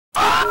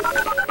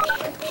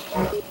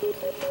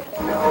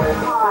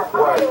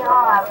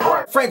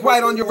Frank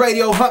White on your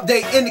radio, Hump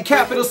Day in the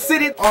capital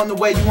city. On the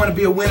way, you want to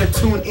be a winner,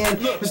 tune in.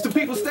 It's the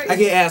People Station. I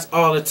get asked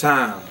all the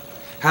time,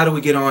 how do we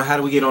get on? How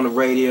do we get on the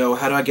radio?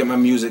 How do I get my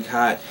music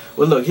hot?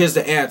 Well, look, here's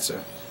the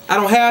answer. I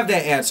don't have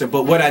that answer,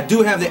 but what I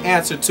do have the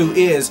answer to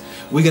is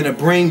we're going to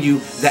bring you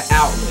The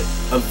Outlet,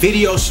 a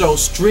video show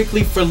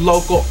strictly for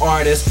local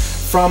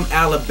artists from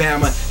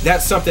Alabama.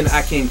 That's something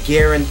I can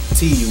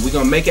guarantee you. We're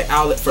going to make an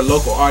outlet for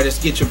local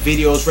artists. Get your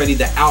videos ready.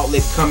 The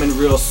Outlet coming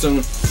real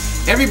soon.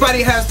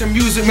 Everybody has their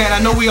music, man.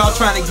 I know we all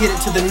trying to get it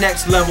to the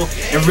next level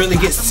and really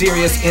get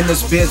serious in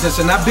this business.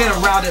 And I've been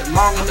around it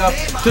long enough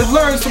to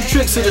learn some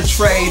tricks of the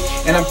trade.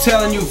 And I'm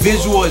telling you,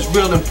 visual is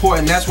real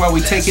important. That's why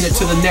we're taking it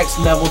to the next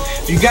level.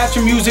 If you got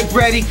your music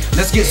ready,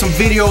 let's get some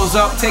videos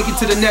up. Take it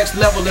to the next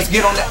level. Let's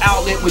get on The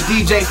Outlet with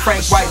DJ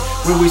Frank White,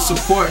 where we're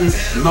supporting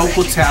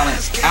local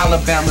talent,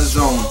 Alabama's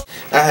own.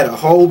 I had a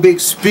whole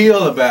big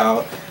spiel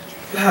about...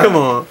 Come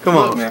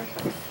on, man.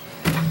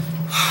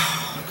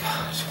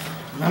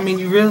 I mean,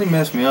 you really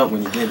messed me up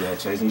when you did that,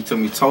 Jason. You took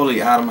me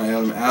totally out of my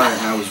element, and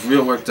I was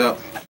real worked up.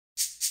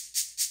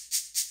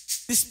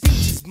 This speech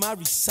is my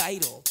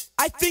recital.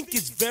 I think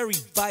it's very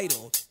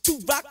vital to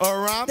rock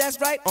around. That's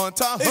right. On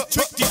time. It's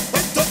tricky.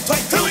 It's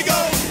tight. Here we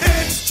go.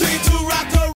 It's